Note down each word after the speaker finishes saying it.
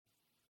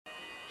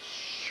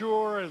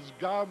sure as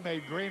God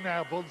made green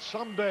apples,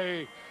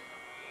 someday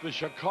the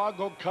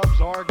Chicago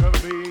Cubs are going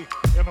to be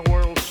in the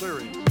World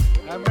Series,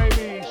 and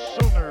maybe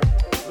sooner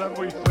than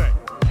we think.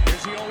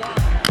 Here's the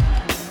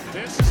 0-1.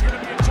 This is going to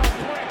be a tough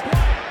play.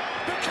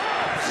 The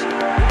Cubs win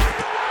the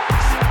World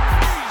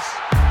Series.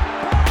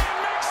 Bryant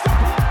makes the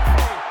play.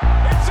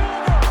 It's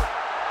over,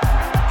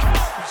 and the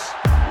Cubs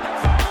have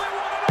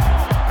finally won it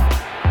all.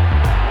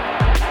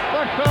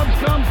 The Cubs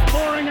come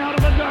pouring out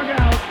of the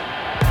dugout,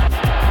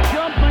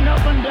 jumping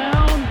up and down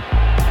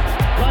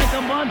like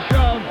a bunch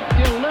of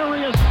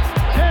delirious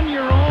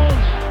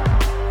 10-year-olds.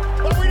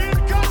 But we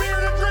didn't come here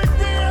to drink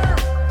beer.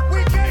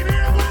 We came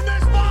here to win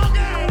this ball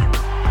game.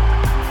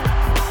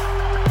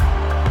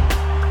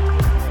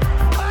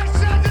 I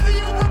said to the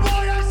Uber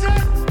boy, I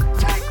said,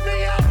 take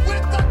me out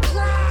with the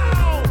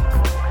crowd.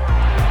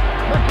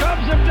 The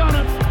Cubs have done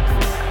it.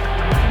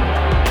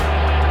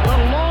 The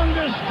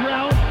longest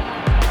drought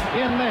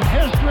in the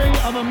history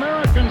of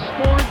American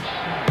sports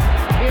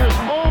is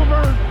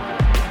over,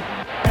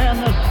 and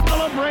the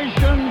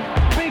celebration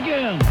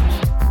begins.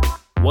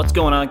 What's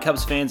going on,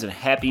 Cubs fans, and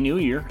Happy New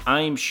Year.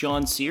 I am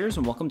Sean Sears,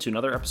 and welcome to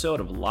another episode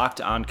of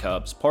Locked On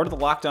Cubs, part of the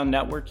Locked On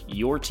Network,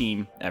 your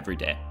team every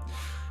day.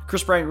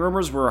 Kris Bryant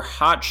rumors were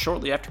hot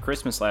shortly after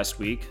Christmas last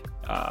week,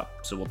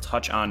 so we'll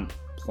touch on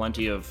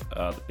plenty of,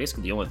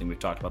 basically the only thing we've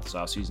talked about this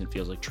offseason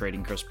feels like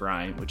trading Kris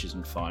Bryant, which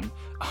isn't fun.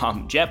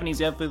 Japanese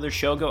outfielder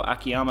Shogo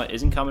Akiyama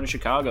isn't coming to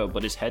Chicago,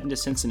 but is heading to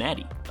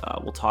Cincinnati.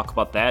 We'll talk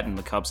about that and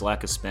the Cubs'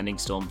 lack of spending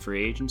still in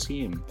free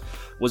agency. And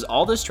was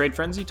all this trade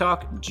frenzy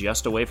talk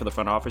just a way for the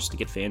front office to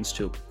get fans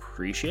to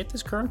appreciate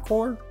this current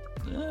core?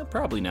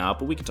 Probably not,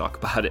 but we can talk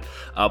about it.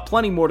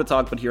 Plenty more to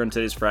talk about here on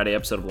today's Friday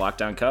episode of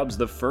Locked On Cubs,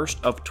 the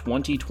first of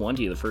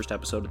 2020, the first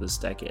episode of this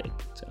decade.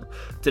 So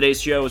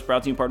today's show is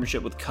brought to you in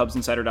partnership with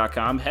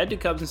CubsInsider.com. Head to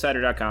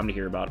CubsInsider.com to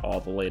hear about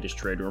all the latest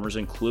trade rumors,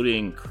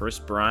 including Kris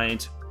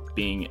Bryant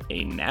being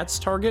a Nats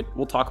target.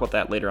 We'll talk about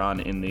that later on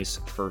in this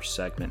first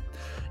segment.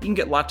 You can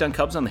get Locked On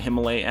Cubs on the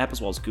Himalaya app, as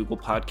well as Google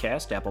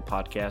Podcast, Apple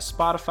Podcast,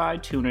 Spotify,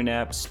 TuneIn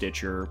app,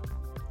 Stitcher,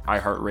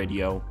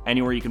 iHeartRadio,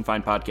 anywhere you can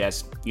find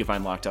podcasts, you can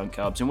find Locked On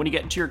Cubs. And when you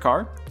get into your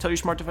car, tell your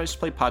smart device to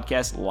play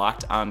podcast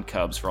Locked On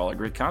Cubs for all our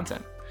great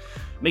content.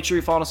 Make sure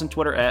you follow us on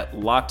Twitter at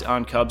Locked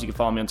On Cubs. You can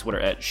follow me on Twitter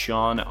at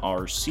Sean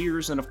R.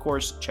 Sears. And of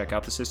course, check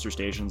out the sister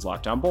stations,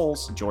 Locked On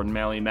Bulls. Jordan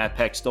Malley and Matt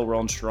Peck still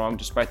rolling strong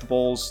despite the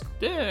Bulls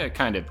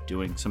kind of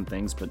doing some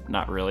things, but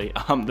not really.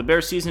 The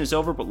Bears season is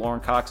over, but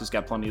Lauren Cox has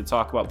got plenty to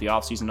talk about with the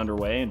offseason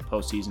underway and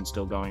postseason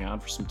still going on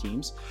for some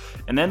teams.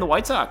 And then the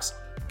White Sox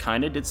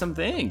kind of did some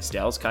things.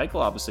 Dallas Keuchel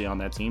obviously on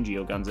that team,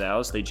 Gio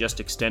Gonzalez. They just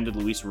extended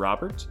Luis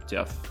Robert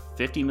to a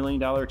 $50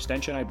 million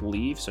extension, I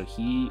believe, so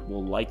he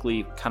will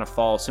likely kind of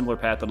follow a similar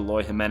path that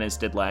Eloy Jimenez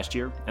did last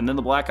year. And then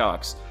the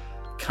Blackhawks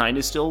kind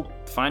of still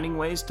finding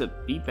ways to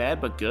be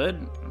bad but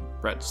good.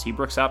 Brett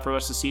Seabrook's out for the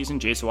rest of the season.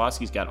 Jay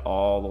Sawatsky's got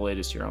all the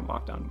latest here on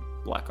Locked On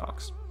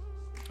Blackhawks.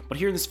 But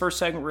here in this first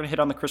segment, we're going to hit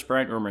on the Kris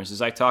Bryant rumors.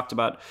 As I talked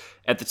about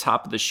at the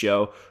top of the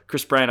show,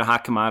 Kris Bryant, a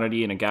hot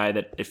commodity and a guy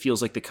that it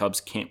feels like the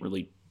Cubs can't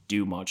really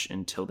do much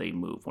until they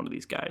move one of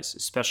these guys,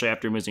 especially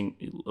after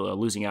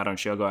losing out on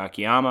Shogo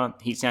Akiyama.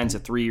 He signs a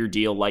 3-year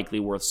deal, likely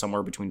worth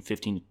somewhere between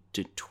 15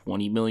 to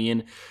 20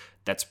 million.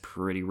 That's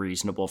pretty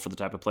reasonable for the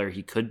type of player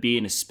he could be,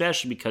 and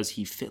especially because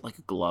he fit like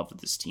a glove with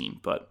this team.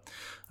 But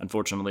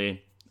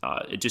unfortunately,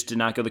 it just did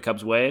not go the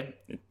Cubs' way.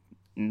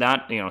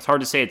 It's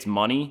hard to say it's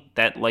money.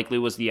 That likely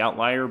was the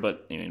outlier,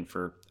 but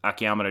for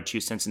Akiyama to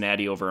choose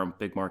Cincinnati over a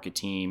big market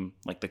team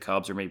like the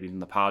Cubs or maybe even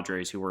the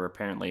Padres, who were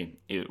apparently,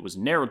 it was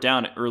narrowed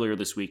down earlier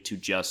this week to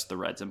just the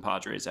Reds and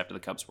Padres after the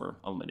Cubs were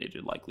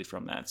eliminated likely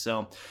from that.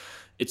 So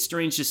it's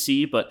strange to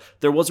see, but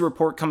there was a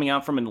report coming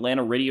out from an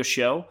Atlanta radio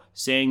show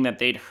saying that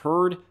they'd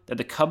heard that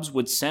the Cubs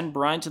would send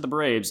Bryant to the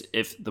Braves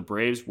if the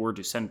Braves were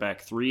to send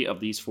back 3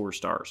 of these 4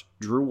 stars.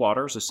 Drew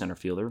Waters, a center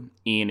fielder,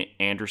 Ian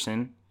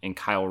Anderson, and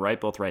Kyle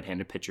Wright, both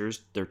right-handed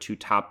pitchers. They're 2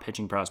 top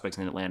pitching prospects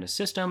in Atlanta's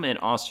system, and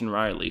Austin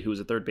Riley, who was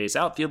a third base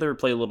outfielder,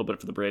 played a little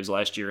bit for the Braves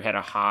last year, had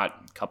a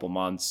hot couple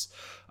months.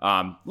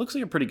 Looks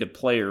like a pretty good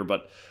player,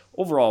 but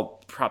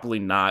overall, probably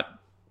not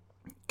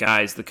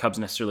guys the Cubs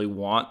necessarily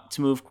want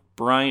to move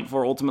Bryant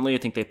for. Ultimately, I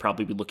think they'd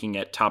probably be looking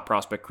at top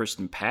prospect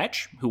Kristen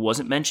Patch, who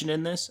wasn't mentioned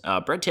in this.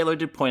 Brett Taylor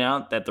did point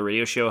out that the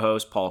radio show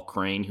host, Paul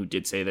Crane, who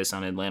did say this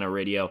on Atlanta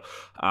radio,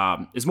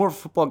 is more of a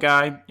football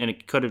guy, and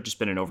it could have just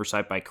been an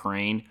oversight by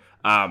Crane.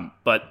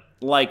 But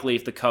likely,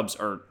 if the Cubs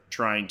are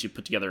trying to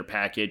put together a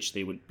package,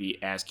 they would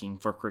be asking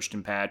for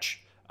Kristen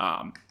Patch.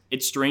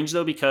 It's strange,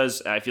 though,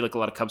 because I feel like a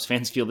lot of Cubs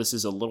fans feel this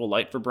is a little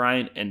light for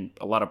Bryant, and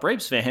a lot of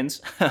Braves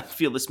fans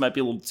feel this might be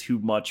a little too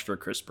much for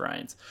Kris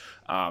Bryant.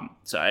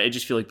 So I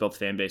just feel like both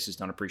fan bases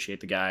don't appreciate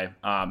the guy.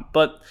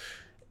 But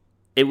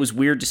it was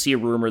weird to see a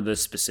rumor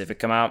this specific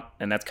come out,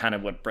 and that's kind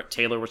of what Brett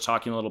Taylor was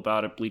talking a little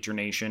about at Bleacher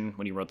Nation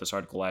when he wrote this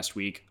article last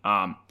week.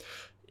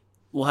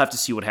 We'll have to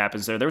see what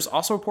happens there. There was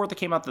also a report that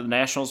came out that the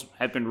Nationals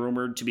have been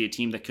rumored to be a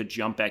team that could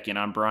jump back in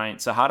on Bryant.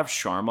 Sahadev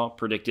Sharma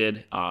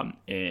predicted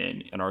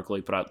in an article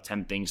he put out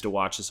 10 things to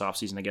watch this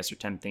offseason, I guess, or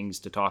 10 things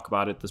to talk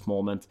about at this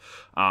moment.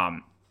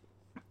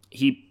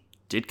 He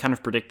did kind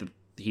of predict that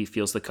he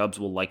feels the Cubs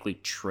will likely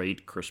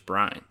trade Chris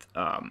Bryant.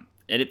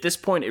 And at this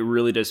point, it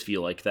really does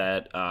feel like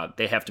that.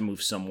 They have to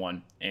move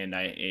someone, and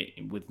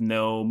with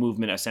no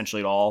movement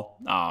essentially at all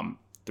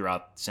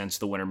throughout since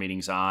the winter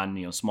meetings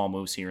on, small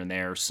moves here and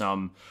there.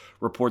 Some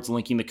reports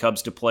linking the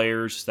Cubs to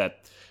players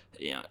that,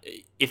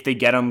 if they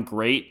get them,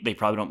 great. They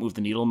probably don't move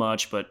the needle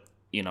much, but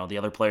the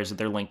other players that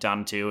they're linked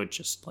on to, it's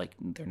just like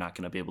they're not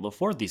going to be able to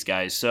afford these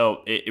guys.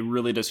 So it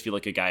really does feel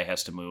like a guy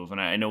has to move.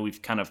 And I know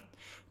we've kind of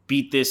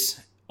beat this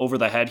over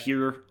the head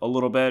here a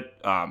little bit,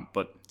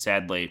 but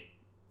sadly,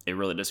 it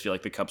really does feel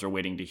like the Cubs are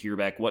waiting to hear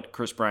back what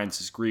Chris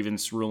Bryant's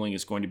grievance ruling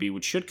is going to be,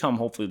 which should come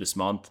hopefully this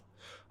month,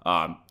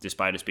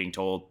 despite us being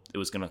told it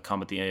was going to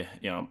come at the,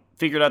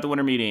 figured out the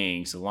winter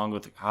meetings, along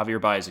with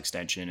Javier Baez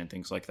extension and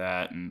things like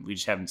that. And we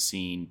just haven't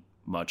seen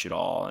much at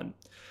all. And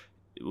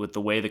with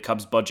the way the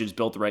Cubs budget is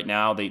built right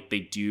now, they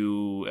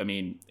do,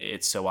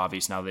 it's so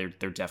obvious now they're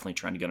definitely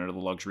trying to get under the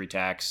luxury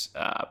tax.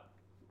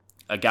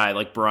 A guy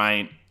like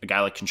Bryant, a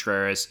guy like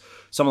Contreras,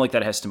 someone like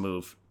that has to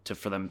move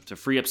for them to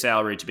free up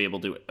salary to be able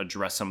to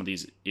address some of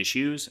these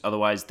issues.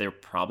 Otherwise, they're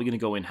probably going to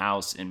go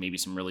in-house and maybe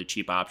some really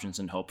cheap options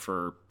and hope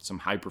for some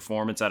high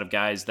performance out of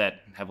guys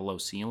that have a low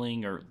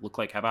ceiling or look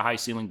like have a high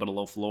ceiling but a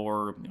low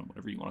floor,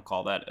 whatever you want to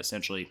call that,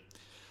 essentially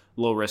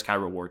low risk, high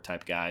reward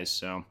type guys.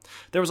 So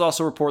there was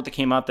also a report that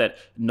came out that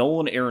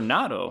Nolan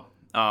Arenado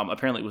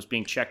apparently was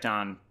being checked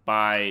on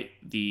by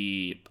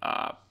the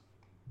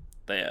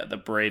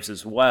Braves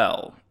as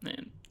well.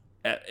 And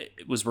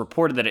it was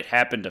reported that it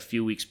happened a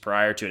few weeks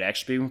prior to it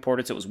actually being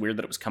reported, so it was weird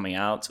that it was coming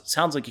out. So it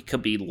sounds like it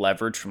could be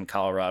leverage from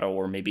Colorado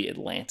or maybe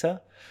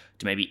Atlanta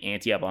to maybe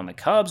ante up on the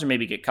Cubs, or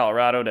maybe get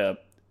Colorado to,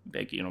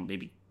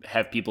 maybe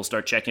have people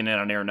start checking in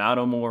on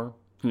Arenado more.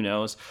 Who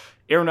knows?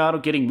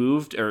 Arenado getting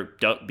moved or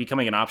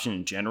becoming an option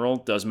in general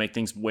does make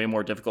things way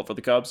more difficult for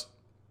the Cubs,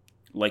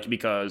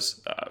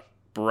 because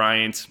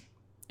Bryant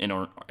and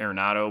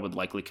Arenado would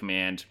likely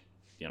command,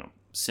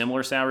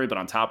 similar salary, but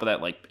on top of that,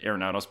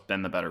 Arenado's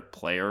been the better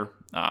player.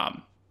 If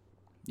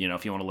you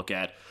want to look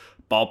at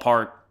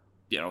ballpark,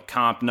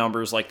 comp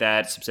numbers like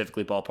that,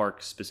 specifically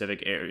ballpark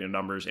specific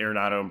numbers,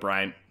 Arenado and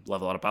Bryant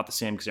level out about the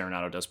same because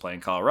Arenado does play in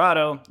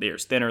Colorado. The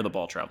air's thinner, the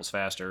ball travels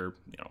faster,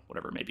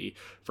 whatever it may be.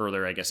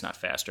 Further, I guess not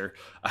faster.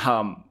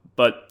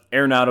 But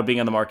Arenado being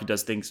on the market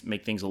does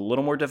make things a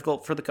little more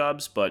difficult for the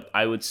Cubs, but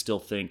I would still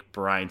think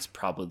Bryant's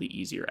probably the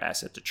easier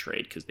asset to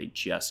trade because they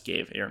just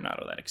gave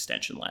Arenado that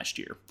extension last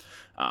year.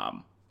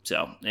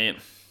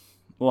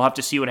 We'll have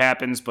to see what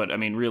happens, but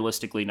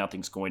realistically,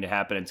 nothing's going to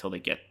happen until they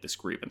get this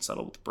grievance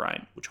settled with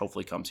Bryant, which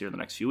hopefully comes here in the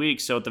next few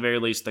weeks. So at the very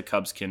least, the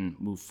Cubs can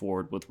move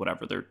forward with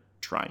whatever they're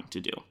trying to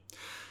do.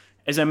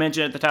 As I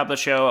mentioned at the top of the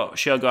show,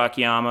 Shogo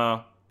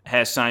Akiyama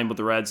has signed with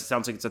the Reds. It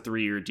sounds like it's a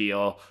 3-year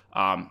deal.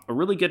 A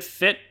really good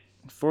fit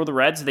for the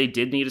Reds. They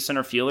did need a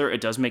center fielder.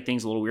 It does make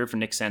things a little weird for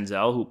Nick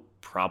Senzel, who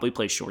probably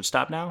plays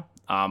shortstop now.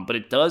 But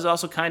it does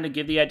also kind of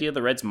give the idea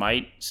the Reds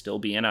might still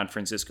be in on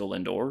Francisco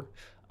Lindor.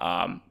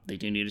 They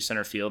do need a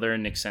center fielder,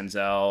 and Nick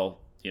Senzel,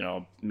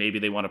 maybe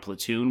they want to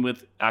platoon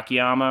with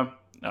Akiyama.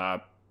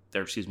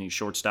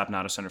 Shortstop,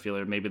 not a center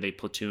fielder. Maybe they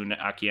platoon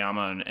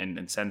Akiyama and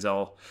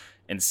Senzel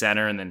in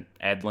center and then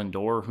add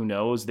Lindor. Who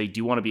knows? They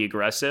do want to be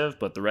aggressive,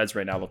 but the Reds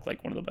right now look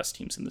like one of the best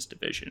teams in this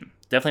division.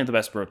 Definitely the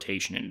best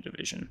rotation in the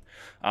division.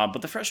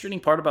 But the frustrating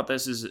part about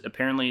this is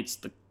apparently it's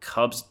the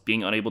Cubs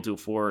being unable to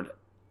afford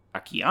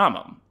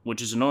Akiyama,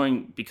 which is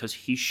annoying because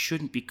he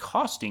shouldn't be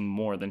costing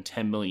more than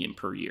 $10 million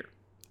per year.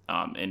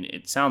 And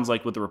it sounds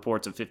like with the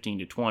reports of 15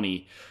 to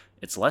 20,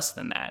 it's less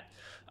than that.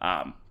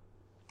 I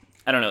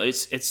don't know.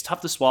 It's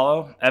tough to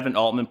swallow. Evan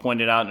Altman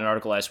pointed out in an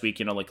article last week,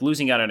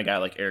 losing out on a guy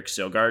like Eric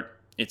Sogart,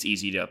 it's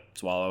easy to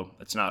swallow.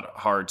 It's not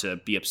hard to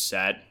be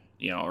upset,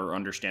 or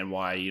understand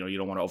why, you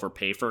don't want to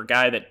overpay for a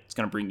guy that's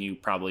going to bring you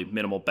probably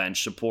minimal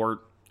bench support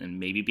and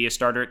maybe be a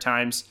starter at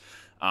times.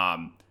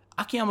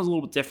 Akiyama's a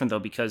little bit different, though,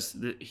 because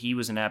he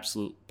was an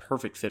absolute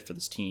perfect fit for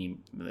this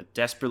team that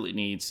desperately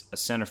needs a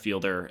center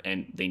fielder,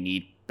 and they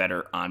need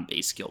better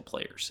on-base skill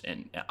players.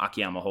 And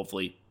Akiyama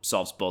hopefully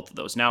solves both of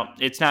those. Now,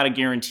 it's not a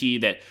guarantee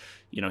that,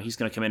 he's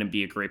going to come in and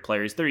be a great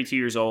player. He's 32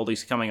 years old.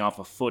 He's coming off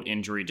a foot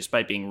injury,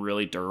 despite being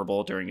really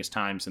durable during his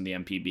times in the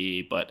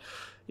MPB. But,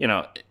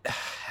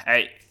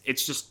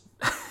 it's just...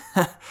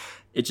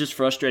 it's just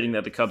frustrating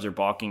that the Cubs are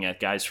balking at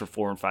guys for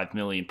 $4 and $5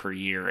 million per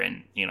year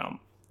and,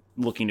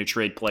 looking to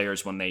trade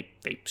players when they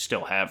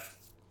still have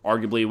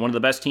arguably one of the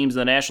best teams in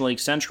the National League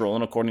Central,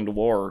 and according to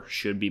WAR,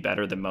 should be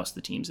better than most of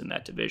the teams in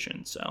that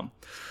division. So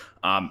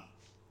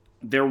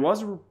there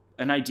was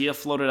an idea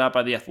floated out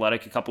by The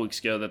Athletic a couple weeks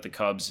ago that the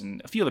Cubs,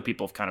 and a few other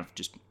people have kind of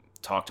just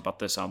talked about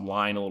this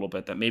online a little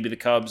bit, that maybe the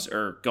Cubs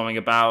are going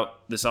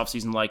about this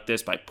offseason like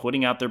this by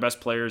putting out their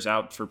best players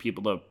out for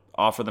people to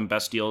offer them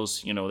best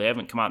deals. They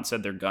haven't come out and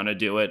said they're going to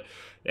do it.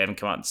 They haven't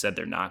come out and said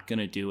they're not going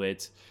to do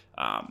it.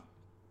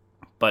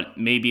 But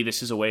maybe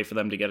this is a way for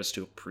them to get us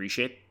to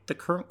appreciate the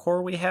current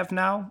core we have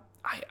now.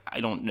 I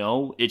don't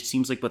know. It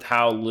seems like with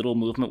how little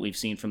movement we've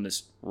seen from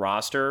this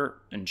roster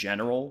in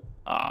general,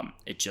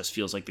 it just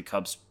feels like the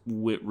Cubs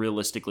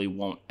realistically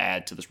won't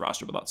add to this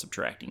roster without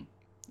subtracting.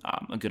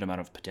 a good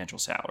amount of potential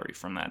salary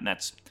from that. And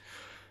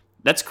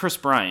that's Chris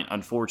Bryant,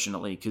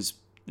 unfortunately, because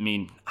I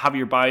mean,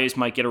 Javier Baez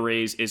might get a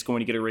raise, is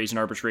going to get a raise in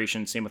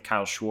arbitration. Same with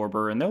Kyle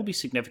Schwarber, and there will be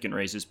significant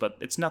raises, but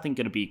it's nothing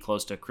going to be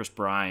close to Chris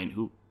Bryant,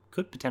 who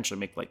could potentially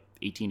make like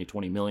 18 to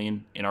 20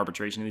 million in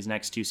arbitration in these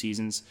next 2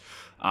 seasons.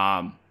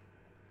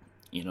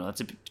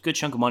 That's a good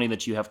chunk of money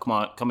that you have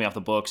coming off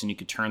the books, and you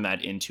could turn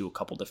that into a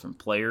couple different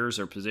players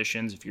or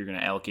positions if you're going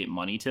to allocate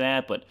money to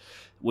that. But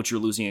what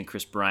you're losing in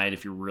Chris Bryant,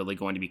 if you're really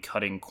going to be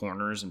cutting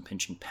corners and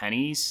pinching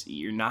pennies,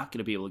 you're not going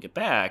to be able to get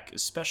back,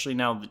 especially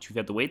now that you've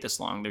had to wait this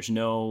long. There's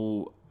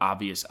no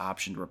obvious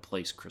option to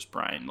replace Chris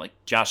Bryant. Like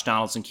Josh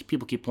Donaldson,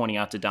 people keep pointing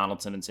out to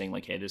Donaldson and saying,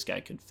 like, hey, this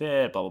guy could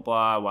fit, blah, blah,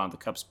 blah. Why don't the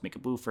Cubs make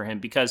a move for him?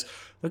 Because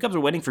the Cubs are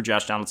waiting for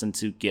Josh Donaldson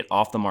to get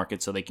off the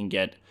market so they can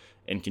get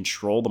and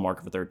control the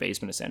market for third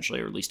baseman,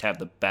 essentially, or at least have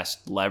the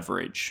best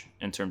leverage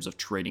in terms of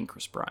trading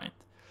Chris Bryant.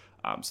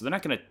 So they're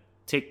not going to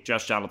take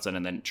Josh Donaldson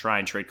and then try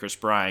and trade Chris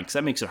Bryant, because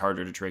that makes it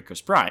harder to trade Chris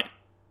Bryant.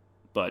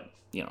 But,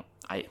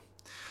 I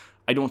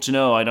don't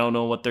know. I don't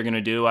know what they're going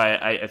to do.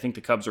 I think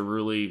the Cubs are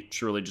really,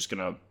 truly just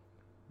going to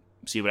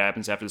see what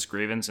happens after this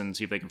grievance and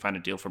see if they can find a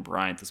deal for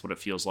Bryant. That's what it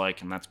feels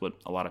like, and that's what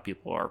a lot of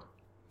people are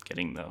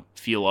getting the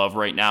feel of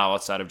right now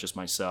outside of just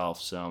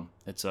myself. So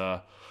it's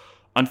a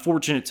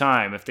unfortunate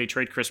time. If they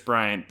trade Chris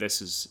Bryant,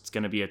 it's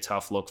going to be a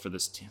tough look for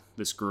this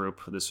group,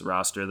 this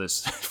roster,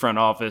 this front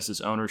office, this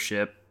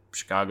ownership,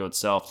 Chicago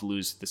itself, to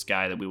lose this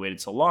guy that we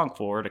waited so long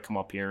for to come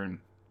up here and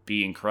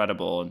be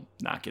incredible and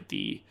not get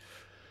the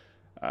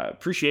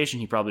appreciation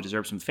he probably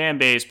deserves from the fan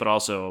base, but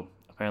also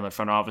apparently the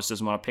front office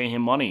doesn't want to pay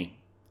him money.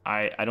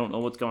 I don't know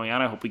what's going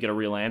on. I hope we get a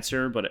real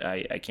answer, but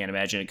I can't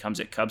imagine it comes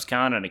at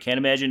CubsCon, and I can't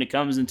imagine it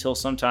comes until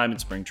sometime in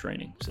spring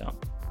training. So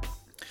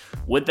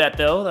with that,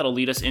 though, that'll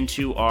lead us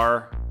into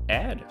our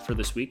ad for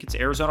this week. It's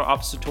Arizona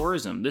Office of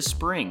Tourism. This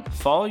spring,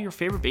 follow your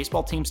favorite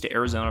baseball teams to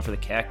Arizona for the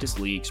Cactus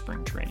League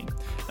spring training.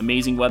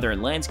 Amazing weather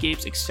and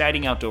landscapes,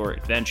 exciting outdoor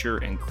adventure,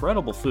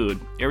 incredible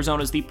food.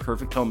 Arizona is the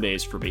perfect home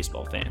base for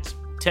baseball fans.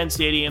 10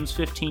 stadiums,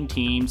 15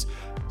 teams,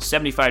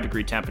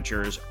 75-degree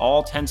temperatures.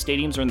 All 10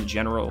 stadiums are in the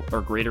general or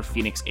greater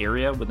Phoenix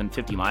area within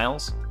 50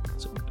 miles.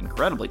 So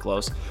incredibly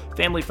close.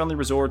 Family-friendly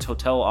resorts,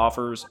 hotel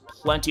offers,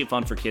 plenty of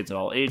fun for kids at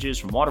all ages,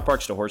 from water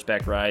parks to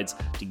horseback rides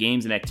to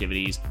games and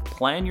activities.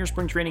 Plan your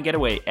spring training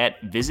getaway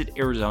at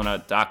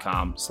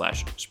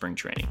visitarizona.com/spring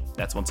training.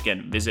 That's once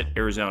again,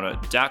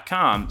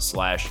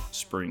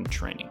 visitarizona.com/spring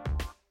training.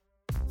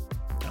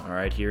 All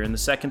right, here in the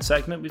second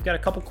segment, we've got a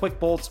couple quick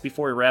bullets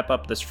before we wrap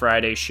up this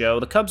Friday show.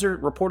 The Cubs are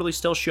reportedly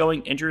still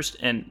showing interest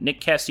in Nick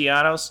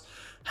Castellanos.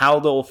 How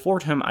they'll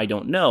afford him, I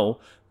don't know.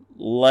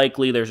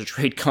 Likely there's a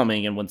trade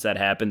coming, and once that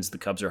happens, the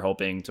Cubs are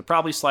hoping to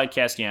probably slide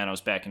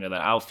Castellanos back into the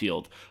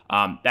outfield.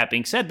 That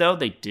being said, though,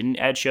 they didn't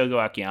add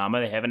Shogo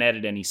Akiyama. They haven't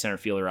added any center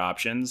fielder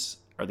options.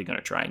 Are they going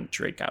to try and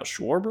trade Kyle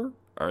Schwarber?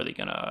 Are they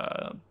going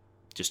to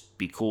just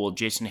be cool with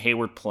Jason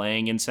Hayward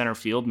playing in center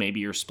field? Maybe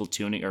you're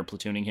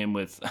platooning him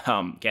with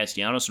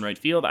Castellanos in right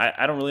field.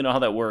 I don't really know how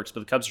that works,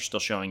 but the Cubs are still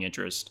showing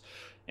interest.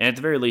 And at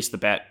the very least, the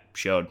bat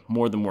showed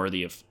more than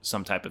worthy of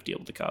some type of deal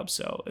with the Cubs.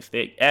 So if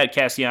they add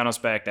Castellanos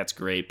back, that's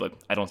great, but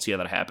I don't see how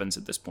that happens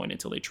at this point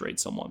until they trade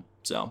someone.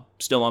 So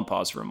still on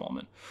pause for a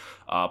moment.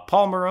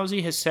 Paul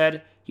Morosi has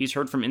said he's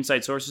heard from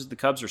inside sources the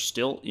Cubs are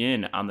still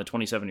in on the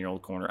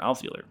 27-year-old corner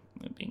outfielder,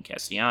 being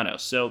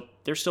Castellanos. So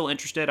they're still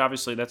interested.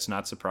 Obviously, that's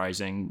not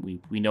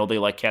surprising. We know they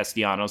like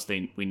Castellanos.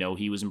 We know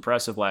he was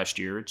impressive last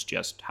year. It's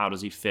just how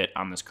does he fit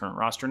on this current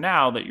roster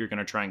now that you're going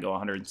to try and go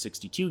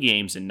 162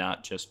 games and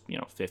not just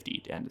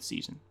 50 to end the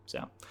season.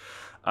 So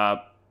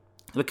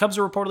the Cubs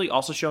are reportedly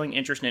also showing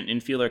interest in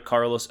infielder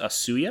Carlos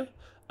Asuya.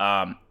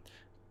 I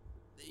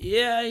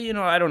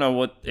don't know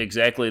what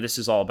exactly this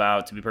is all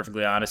about, to be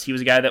perfectly honest. He was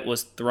a guy that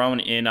was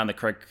thrown in on the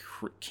Craig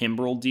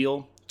Kimbrel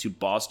deal to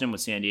Boston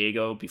with San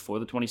Diego before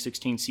the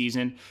 2016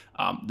 season.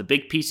 The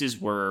big pieces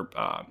were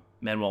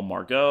Manuel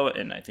Margot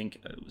and I think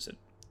it was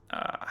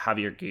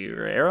Javier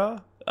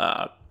Guerrera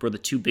were the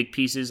two big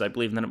pieces, I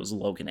believe, and then it was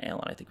Logan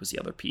Allen, I think was the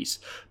other piece.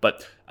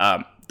 But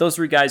those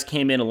three guys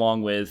came in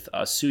along with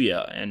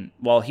Suya, and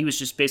while he was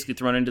just basically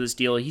thrown into this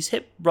deal, he's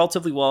hit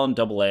relatively well in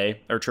AAA,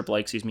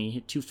 he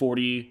hit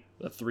 240,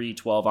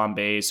 312 on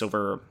base,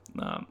 over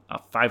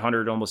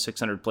 500, almost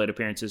 600 plate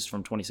appearances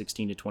from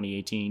 2016 to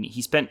 2018.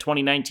 He spent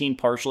 2019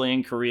 partially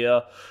in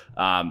Korea.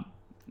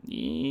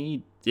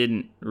 He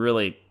didn't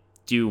really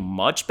do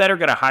much better,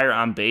 got a higher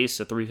on base,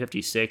 a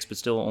 356, but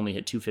still only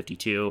hit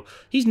 252.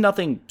 He's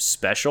nothing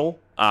special,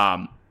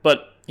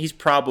 but he's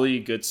probably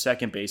a good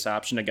second base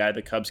option, a guy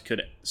the Cubs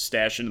could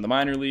stash into the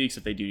minor leagues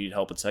if they do need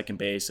help at second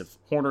base. If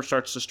Horner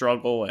starts to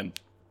struggle and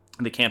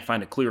they can't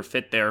find a clear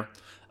fit there,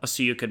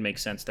 Asuya could make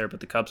sense there, but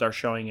the Cubs are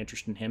showing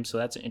interest in him, so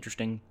that's an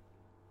interesting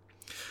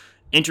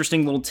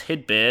little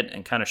tidbit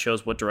and kind of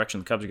shows what direction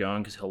the Cubs are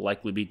going because he'll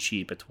likely be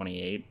cheap at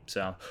 28.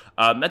 So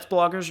Mets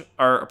bloggers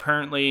are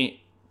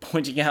apparently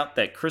pointing out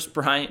that Chris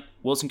Bryant,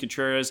 Wilson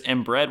Contreras,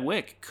 and Brad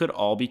Wick could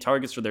all be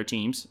targets for their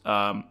teams.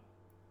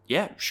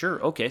 Yeah,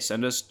 sure, okay,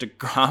 send us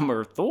DeGrom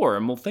or Thor,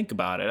 and we'll think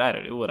about it. I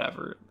don't know,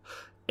 whatever.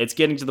 it's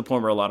getting to the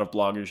point where a lot of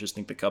bloggers just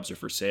think the Cubs are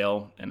for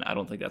sale, and I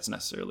don't think that's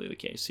necessarily the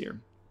case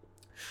here.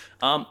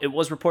 It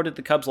was reported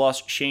the Cubs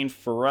lost Shane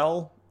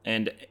Farrell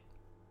and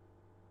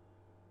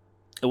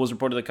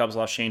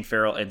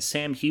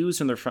Sam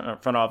Hughes in their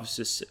front office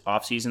this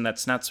offseason.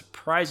 That's not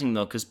surprising,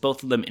 though, because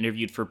both of them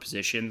interviewed for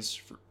positions,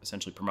 for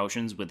essentially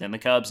promotions within the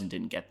Cubs, and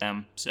didn't get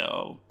them.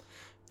 So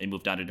they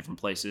moved on to different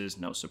places.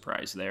 No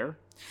surprise there.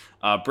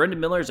 Brendan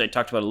Miller, as I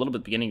talked about a little bit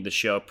at the beginning of the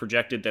show,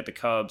 projected that the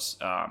Cubs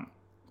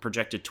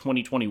projected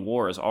 2020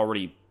 WAR is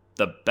already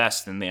the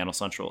best in the NL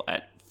Central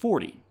at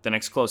 40. The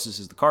next closest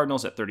is the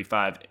Cardinals at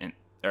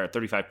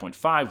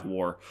 35.5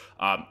 WAR.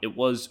 It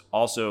was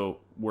also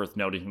worth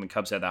noting the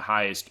Cubs had the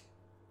highest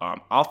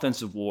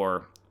offensive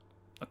WAR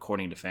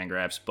according to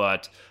Fangraphs,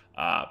 but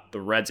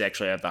the Reds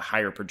actually have the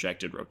higher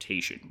projected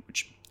rotation,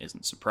 which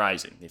isn't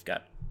surprising. They've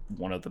got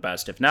one of the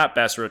best, if not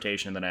best,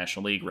 rotation in the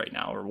National League right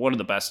now, or one of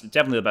the best,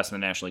 definitely the best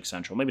in the National League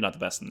Central, maybe not the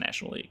best in the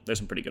National League. There's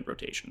some pretty good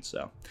rotations.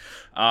 So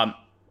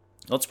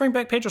let's bring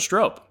back Pedro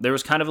Strop. There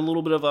was kind of a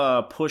little bit of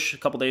a push a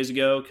couple days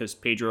ago because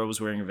Pedro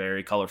was wearing a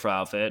very colorful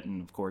outfit,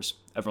 and of course,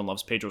 everyone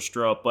loves Pedro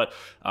Strop. But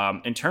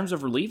in terms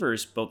of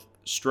relievers, both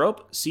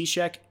Strop,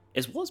 Cishek,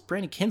 as well as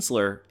Brandon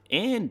Kinsler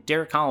and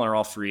Derek Collin are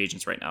all free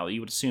agents right now. You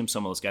would assume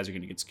some of those guys are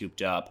going to get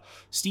scooped up.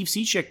 Steve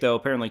Cishek, though,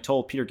 apparently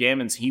told Peter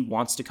Gammons he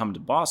wants to come to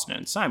Boston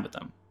and sign with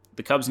them.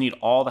 The Cubs need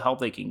all the help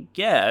they can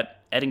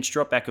get. Adding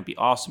Strop back would be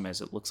awesome,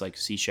 as it looks like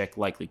Cishek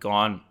likely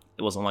gone.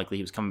 It wasn't likely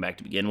he was coming back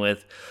to begin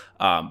with.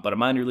 But a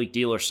minor league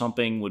deal or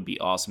something would be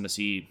awesome to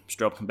see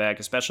Strop come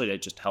back, especially to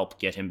just help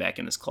get him back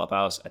in this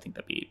clubhouse. I think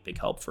that'd be a big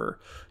help for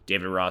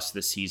David Ross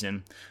this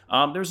season.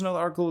 There's another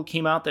article that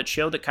came out that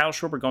showed that Kyle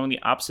Schwarber going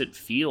the opposite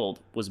field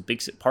was a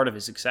big part of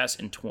his success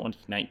in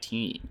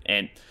 2019.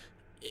 And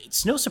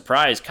it's no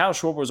surprise, Kyle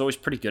Schwarber was always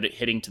pretty good at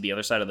hitting to the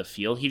other side of the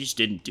field. He just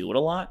didn't do it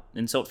a lot.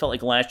 And so it felt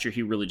like last year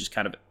he really just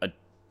kind of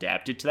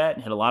adapted to that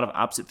and hit a lot of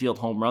opposite field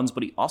home runs,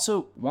 but he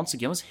also, once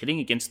again, was hitting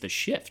against the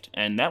shift.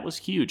 And that was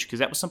huge because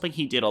that was something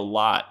he did a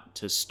lot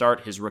to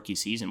start his rookie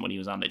season when he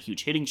was on that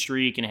huge hitting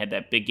streak and had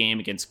that big game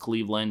against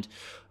Cleveland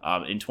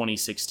in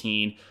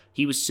 2016.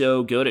 He was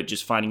so good at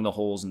just finding the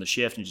holes in the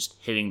shift and just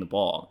hitting the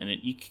ball. And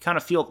you could kind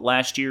of feel it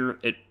last year,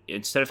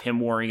 instead of him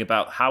worrying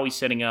about how he's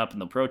setting up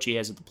and the approach he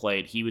has at the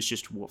plate, he was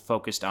just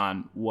focused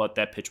on what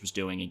that pitch was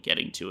doing and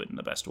getting to it in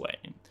the best way.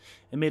 And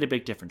it made a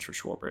big difference for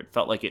Schwarber. It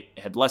felt like it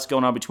had less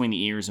going on between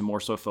the ears and more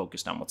so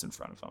focused on what's in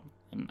front of him.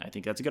 And I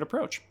think that's a good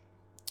approach.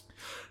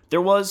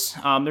 There's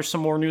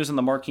some more news on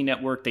the Marquee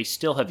Network. They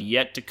still have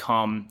yet to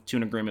come to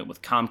an agreement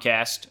with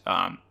Comcast.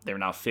 They're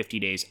now 50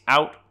 days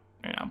out.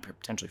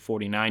 Potentially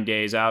 49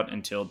 days out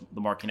until the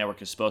Marquee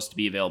Network is supposed to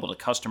be available to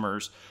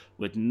customers,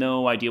 with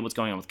no idea what's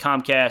going on with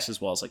Comcast, as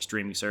well as like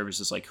streaming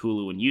services like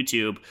Hulu and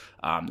YouTube.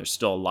 There's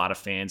still a lot of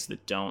fans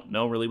that don't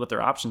know really what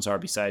their options are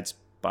besides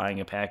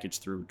buying a package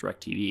through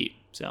DirecTV.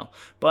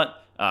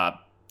 But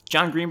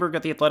John Greenberg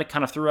at The Athletic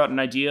kind of threw out an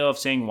idea of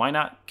saying, why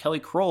not Kelly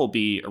Kroll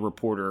be a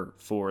reporter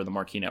for the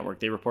Marquee Network?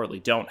 They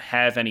reportedly don't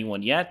have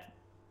anyone yet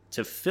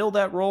to fill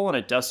that role, and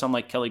it does sound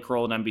like Kelly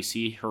Kroll at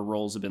NBC, her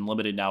roles have been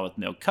limited now with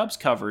no Cubs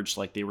coverage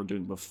like they were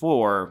doing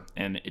before,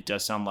 and it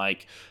does sound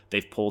like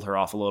they've pulled her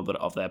off a little bit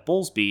of that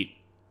Bulls beat.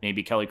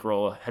 Maybe Kelly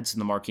Kroll heads to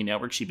the Marquee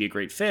Network. She'd be a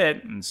great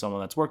fit, and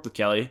someone that's worked with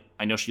Kelly.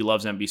 I know she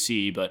loves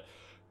NBC, but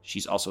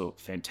she's also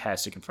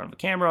fantastic in front of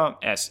the camera,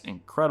 asks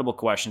incredible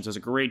questions, does a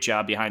great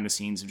job behind the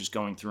scenes of just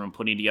going through and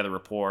putting together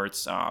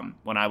reports.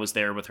 When I was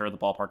there with her at the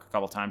ballpark a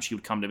couple of times, she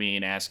would come to me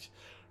and ask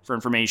for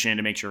information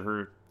to make sure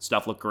her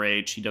stuff looked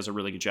great. She does a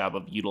really good job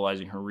of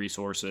utilizing her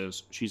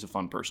resources. She's a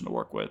fun person to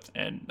work with,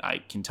 and I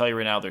can tell you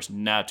right now, there's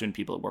not too many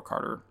people that work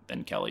harder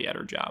than Kelly at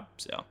her job.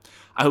 So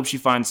I hope she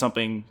finds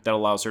something that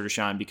allows her to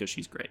shine because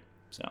she's great.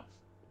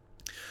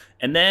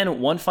 And then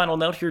one final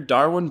note here,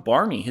 Darwin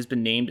Barney has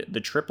been named the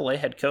AAA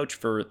head coach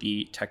for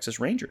the Texas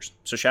Rangers.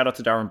 So shout out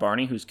to Darwin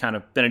Barney, who's kind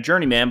of been a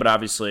journeyman, but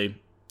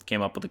obviously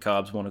came up with the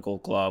Cubs, won a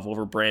Gold Glove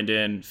over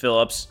Brandon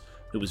Phillips,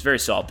 who was very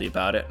salty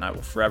about it, and I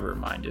will forever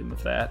remind him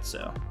of that.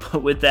 So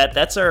with that,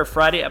 that's our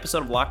Friday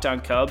episode of Locked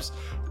On Cubs.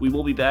 We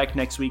will be back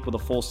next week with a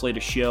full slate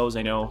of shows.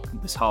 I know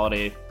this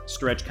holiday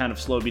stretch kind of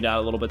slowed me down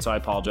a little bit, so I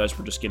apologize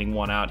for just getting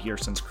one out here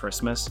since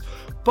Christmas.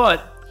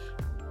 But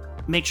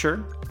make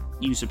sure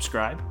you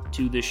subscribe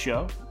to this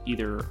show,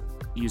 either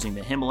using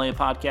the Himalaya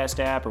podcast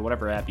app or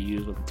whatever app you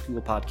use, whether it's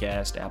Google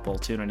Podcast, Apple,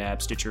 TuneIn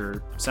app,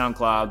 Stitcher,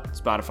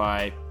 SoundCloud,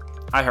 Spotify,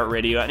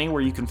 iHeartRadio,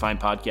 anywhere you can find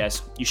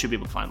podcasts, you should be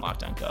able to find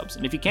Locked On Cubs.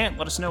 And if you can't,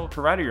 let us know what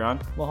provider you're on.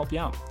 We'll help you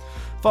out.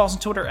 Follow us on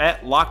Twitter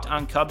at Locked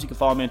On Cubs. You can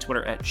follow me on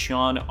Twitter at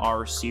Sean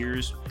R.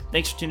 Sears.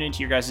 Thanks for tuning into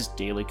your guys'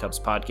 daily Cubs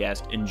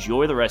podcast.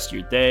 Enjoy the rest of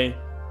your day.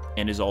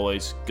 And as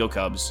always, go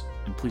Cubs.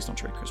 And please don't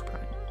trade Chris Bryant.